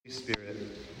Spirit.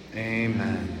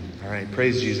 Amen. All right,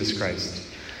 praise Jesus Christ.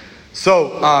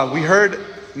 So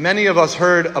many of us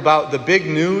heard about the big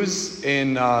news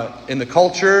in the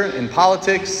culture, in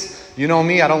politics. You know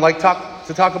me, I don't like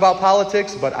to talk about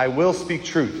politics, but I will speak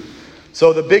truth.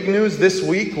 So the big news this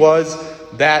week was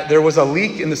that there was a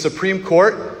leak in the Supreme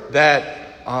Court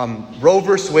that Roe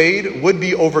v. Wade would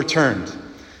be overturned.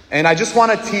 And I just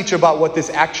want to teach about what this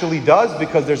actually does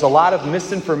because there's a lot of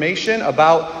misinformation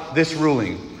about this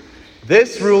ruling.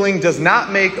 This ruling does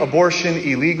not make abortion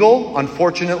illegal,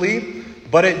 unfortunately,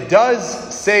 but it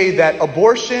does say that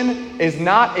abortion is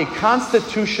not a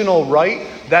constitutional right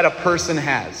that a person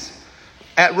has.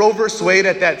 At Roe v. Wade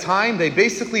at that time, they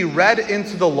basically read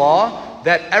into the law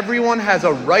that everyone has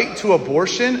a right to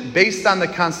abortion based on the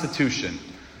Constitution.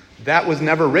 That was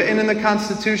never written in the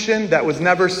Constitution. That was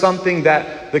never something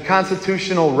that the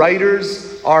constitutional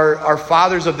writers, our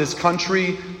fathers of this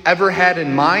country, ever had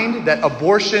in mind, that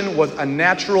abortion was a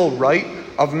natural right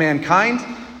of mankind.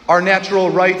 Our natural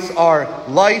rights are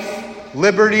life,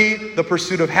 liberty, the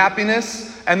pursuit of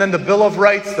happiness, and then the Bill of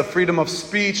Rights, the freedom of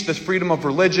speech, the freedom of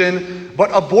religion. But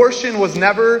abortion was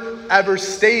never, ever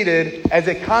stated as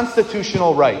a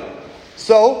constitutional right.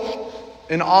 So,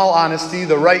 in all honesty,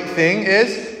 the right thing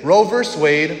is Roe v.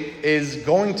 Wade is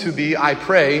going to be, I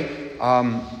pray,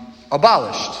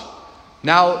 abolished.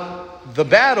 Now, the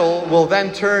battle will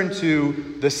then turn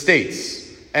to the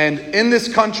states. And in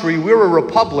this country, we're a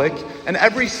republic, and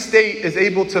every state is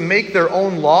able to make their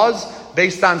own laws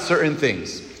based on certain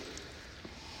things.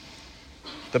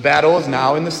 The battle is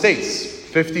now in the states.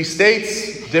 50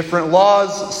 states, different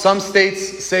laws. Some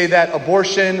states say that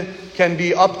abortion can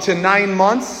be up to 9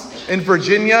 months. In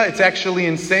Virginia, it's actually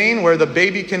insane, where the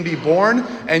baby can be born,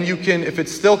 and you can, if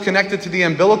it's still connected to the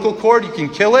umbilical cord, you can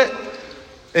kill it.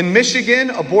 In Michigan,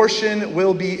 abortion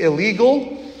will be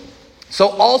illegal. So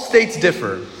all states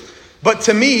differ. But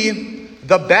to me,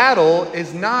 the battle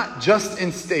is not just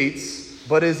in states,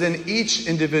 but is in each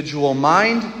individual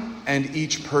mind and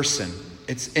each person.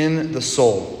 It's in the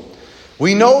soul.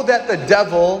 We know that the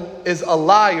devil is a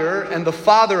liar and the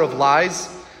father of lies,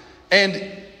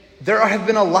 and there have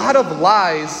been a lot of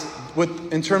lies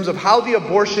in terms of how the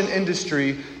abortion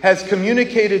industry has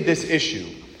communicated this issue.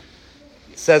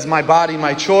 It says, my body,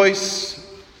 my choice.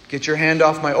 Get your hand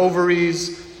off my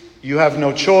ovaries. You have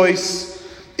no choice.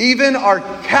 Even our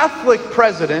Catholic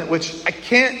president, which I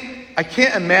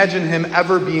can't imagine him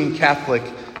ever being Catholic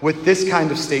with this kind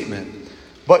of statement.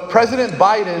 But President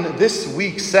Biden this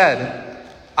week said,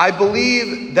 I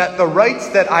believe that the rights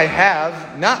that I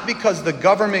have, not because the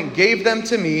government gave them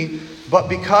to me, but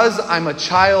because I'm a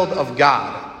child of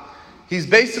God. He's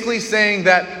basically saying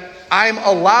that I'm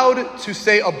allowed to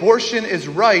say abortion is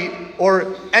right,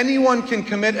 or anyone can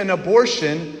commit an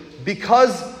abortion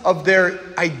because of their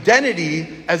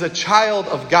identity as a child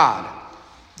of God.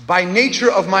 By nature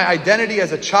of my identity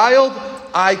as a child,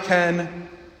 I can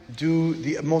do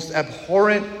the most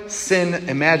abhorrent sin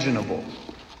imaginable.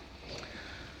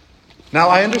 Now,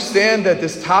 I understand that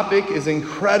this topic is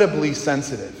incredibly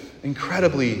sensitive.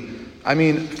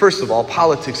 First of all,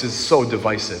 politics is so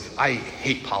divisive. I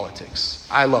hate politics.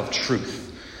 I love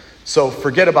truth. So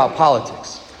forget about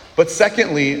politics. But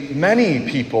secondly, many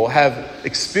people have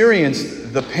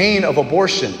experienced the pain of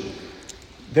abortion.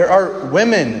 There are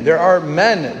women, there are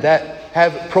men that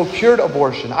have procured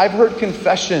abortion. I've heard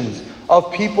confessions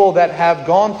of people that have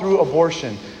gone through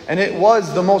abortion, and it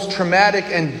was the most traumatic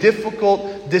and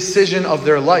difficult decision of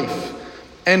their life.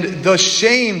 And the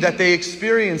shame that they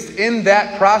experienced in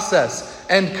that process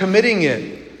and committing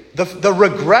it, the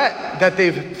regret that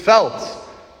they've felt.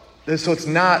 So it's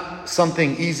not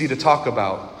something easy to talk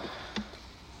about.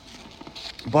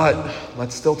 But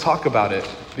let's still talk about it,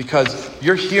 because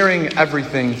you're hearing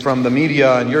everything from the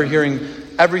media and you're hearing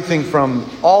everything from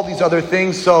all these other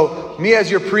things. So me as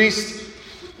your priest,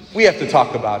 we have to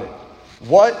talk about it.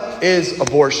 What is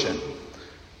abortion?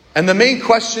 And the main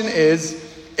question is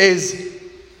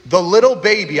the little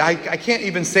baby, I can't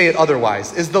even say it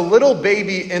otherwise, is the little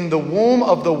baby in the womb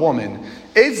of the woman,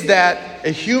 is that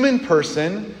a human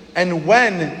person, and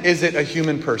when is it a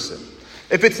human person?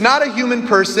 If it's not a human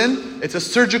person, it's a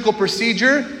surgical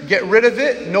procedure, get rid of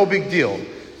it, no big deal.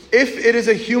 If it is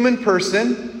a human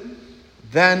person,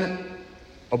 then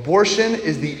abortion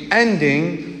is the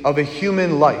ending of a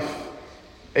human life,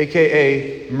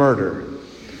 aka murder.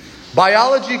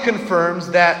 Biology confirms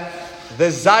that a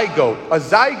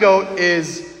zygote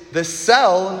is the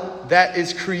cell that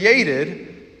is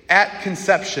created at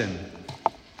conception.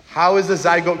 How is a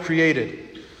zygote created?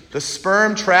 The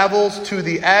sperm travels to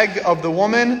the egg of the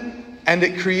woman and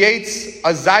it creates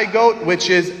a zygote, which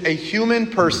is a human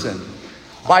person.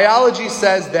 Biology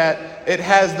says that it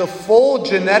has the full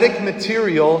genetic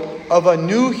material of a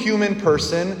new human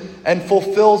person and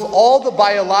fulfills all the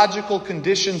biological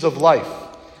conditions of life.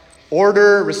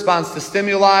 Order, response to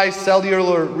stimuli,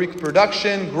 cellular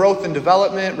reproduction, growth and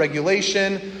development,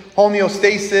 regulation,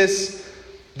 homeostasis.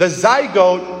 The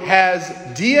zygote has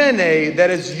DNA that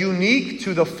is unique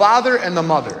to the father and the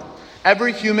mother.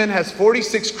 Every human has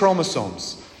 46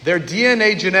 chromosomes. Their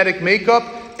DNA genetic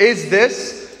makeup is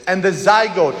this, and the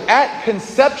zygote at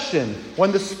conception,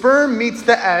 when the sperm meets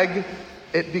the egg,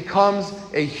 it becomes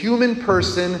a human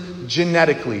person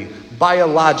genetically,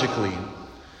 biologically.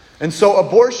 And so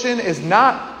abortion is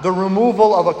not the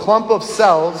removal of a clump of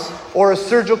cells or a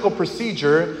surgical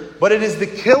procedure, but it is the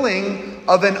killing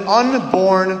of an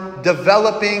unborn,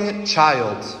 developing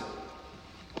child.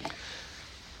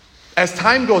 As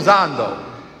time goes on, though,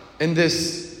 in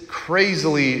this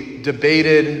crazily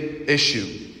debated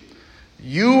issue,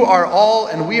 you are all,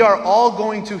 and we are all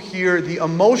going to hear the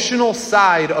emotional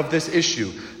side of this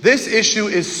issue. This issue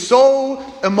is so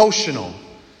emotional.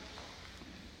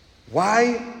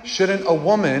 Why shouldn't a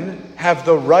woman have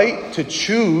the right to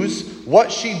choose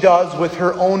what she does with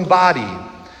her own body?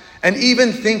 And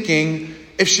even thinking,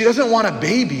 if she doesn't want a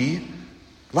baby,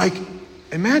 like,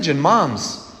 imagine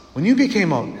moms, when you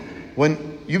became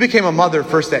a mother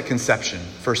first at conception,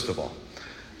 first of all.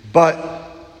 But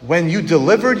when you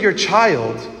delivered your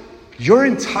child, your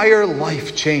entire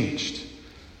life changed.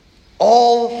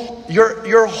 All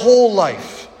your whole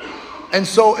life. And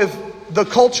so if the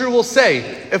culture will say,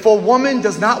 if a woman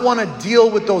does not want to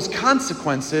deal with those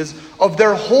consequences of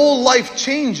their whole life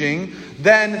changing,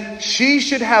 then she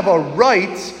should have a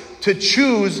right to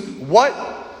choose what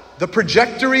the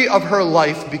trajectory of her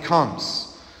life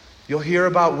becomes. You'll hear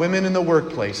about women in the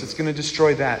workplace. It's going to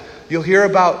destroy that. You'll hear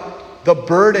about the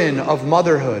burden of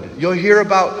motherhood. You'll hear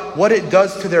about what it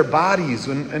does to their bodies.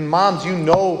 And moms, you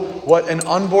know what an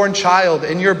unborn child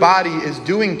in your body is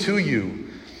doing to you.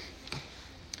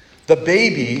 The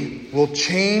baby will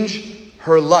change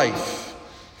her life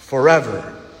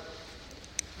forever.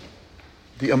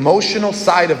 The emotional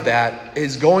side of that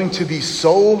is going to be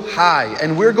so high.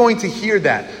 And we're going to hear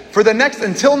that for the next,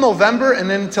 until November and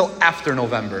then until after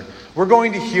November. We're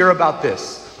going to hear about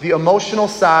this, the emotional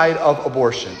side of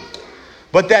abortion.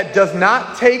 But that does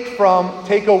not take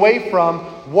away from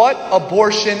what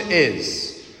abortion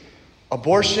is.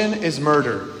 Abortion is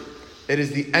murder. It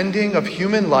is the ending of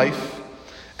human life.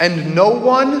 And no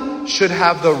one should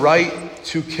have the right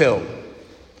to kill.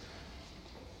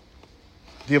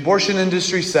 The abortion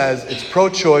industry says it's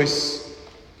pro-choice.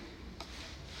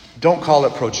 Don't call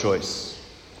it pro-choice.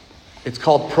 It's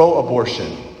called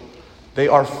pro-abortion. They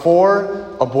are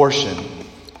for abortion.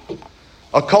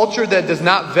 A culture that does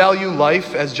not value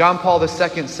life, as John Paul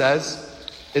II says,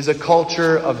 is a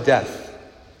culture of death.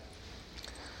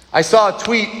 I saw a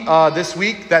tweet this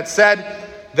week that said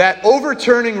that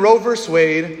overturning Roe v.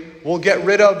 Wade will get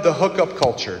rid of the hookup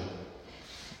culture.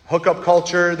 Hookup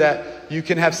culture that you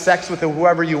can have sex with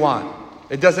whoever you want.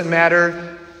 It doesn't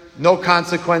matter. No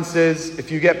consequences.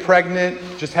 If you get pregnant,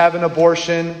 just have an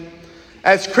abortion.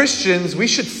 As Christians, we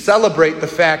should celebrate the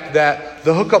fact that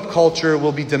the hookup culture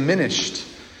will be diminished.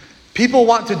 People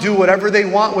want to do whatever they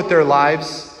want with their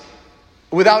lives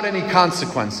without any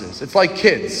consequences. It's like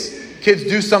kids. Kids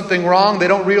do something wrong, they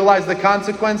don't realize the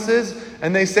consequences,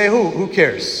 and they say, who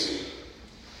cares?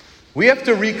 We have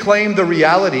to reclaim the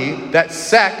reality that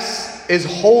sex is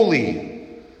holy.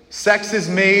 Sex is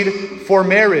made for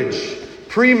marriage.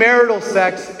 Premarital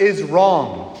sex is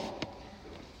wrong.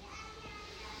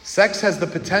 Sex has the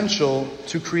potential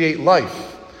to create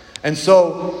life. And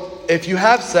so, if you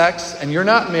have sex and you're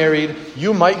not married,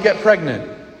 you might get pregnant.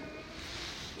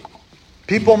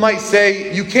 People might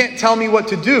say, you can't tell me what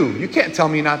to do. You can't tell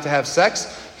me not to have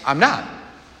sex. I'm not.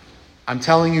 I'm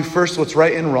telling you first what's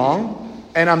right and wrong.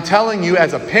 And I'm telling you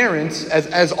as a parent,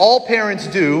 as all parents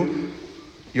do,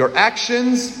 your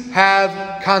actions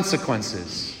have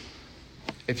consequences.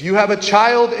 If you have a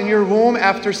child in your womb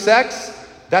after sex,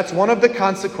 that's one of the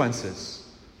consequences.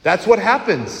 That's what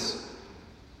happens.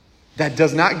 That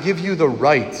does not give you the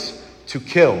right to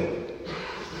kill.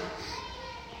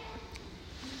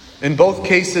 In both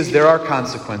cases, there are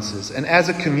consequences. And as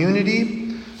a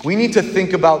community, we need to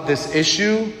think about this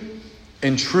issue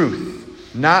in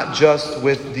truth, not just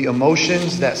with the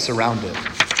emotions that surround it.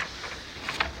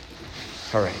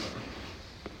 All right.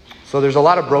 So there's a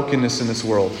lot of brokenness in this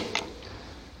world.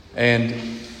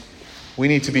 And we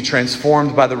need to be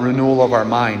transformed by the renewal of our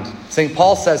mind. St.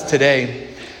 Paul says today,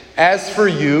 as for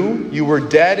you, you were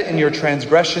dead in your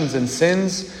transgressions and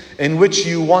sins in which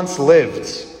you once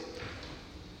lived.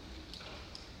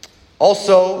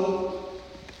 Also,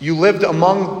 You lived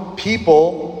among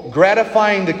people,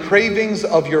 gratifying the cravings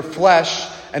of your flesh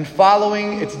and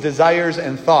following its desires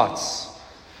and thoughts.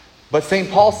 But St.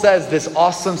 Paul says this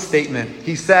awesome statement.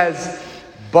 He says,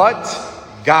 but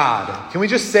God. Can we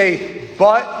just say,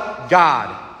 but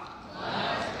God?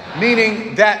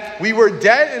 Meaning that we were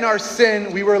dead in our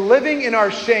sin, we were living in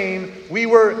our shame, we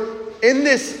were in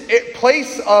this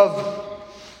place of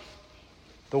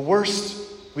the worst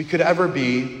we could ever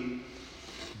be,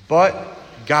 but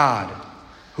God,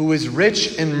 who is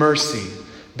rich in mercy,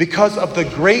 because of the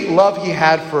great love He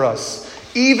had for us,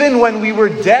 even when we were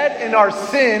dead in our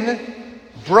sin,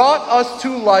 brought us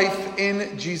to life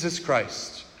in Jesus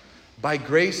Christ. By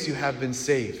grace you have been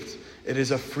saved. It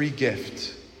is a free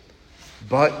gift.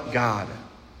 But God.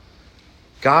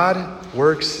 God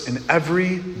works in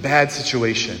every bad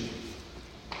situation.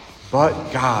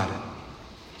 But God.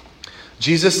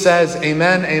 Jesus says,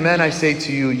 amen, amen, I say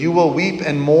to you, you will weep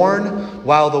and mourn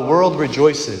while the world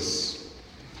rejoices.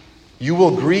 You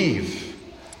will grieve.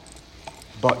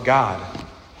 But God,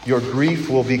 your grief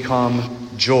will become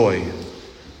joy.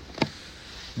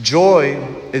 Joy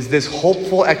is this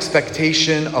hopeful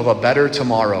expectation of a better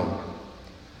tomorrow.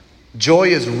 Joy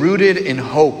is rooted in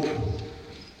hope,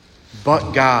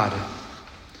 but God.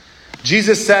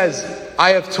 Jesus says, I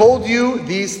have told you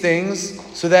these things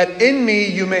so that in me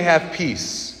you may have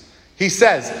peace. He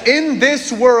says, in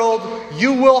this world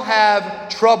you will have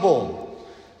trouble,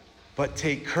 but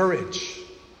take courage.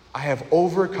 I have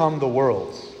overcome the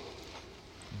world.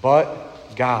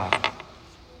 But God.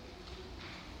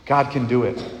 God can do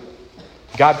it.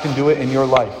 God can do it in your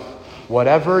life.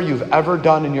 Whatever you've ever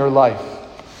done in your life,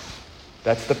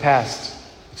 that's the past.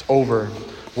 It's over.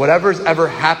 Whatever's ever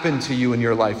happened to you in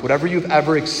your life, whatever you've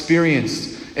ever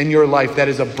experienced in your life, that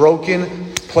is a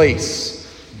broken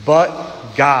place.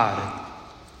 But God,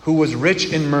 who was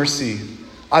rich in mercy,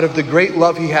 out of the great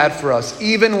love He had for us,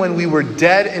 even when we were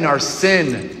dead in our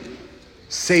sin,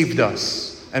 saved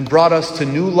us and brought us to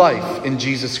new life in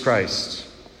Jesus Christ.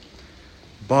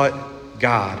 But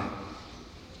God.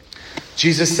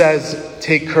 Jesus says,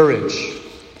 take courage.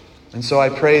 And so I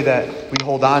pray that we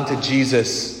hold on to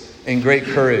Jesus in great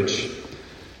courage.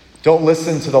 Don't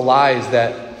listen to the lies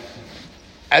that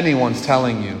anyone's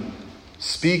telling you.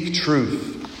 Speak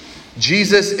truth.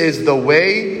 Jesus is the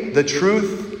way, the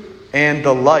truth, and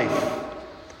the life.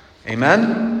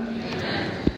 Amen?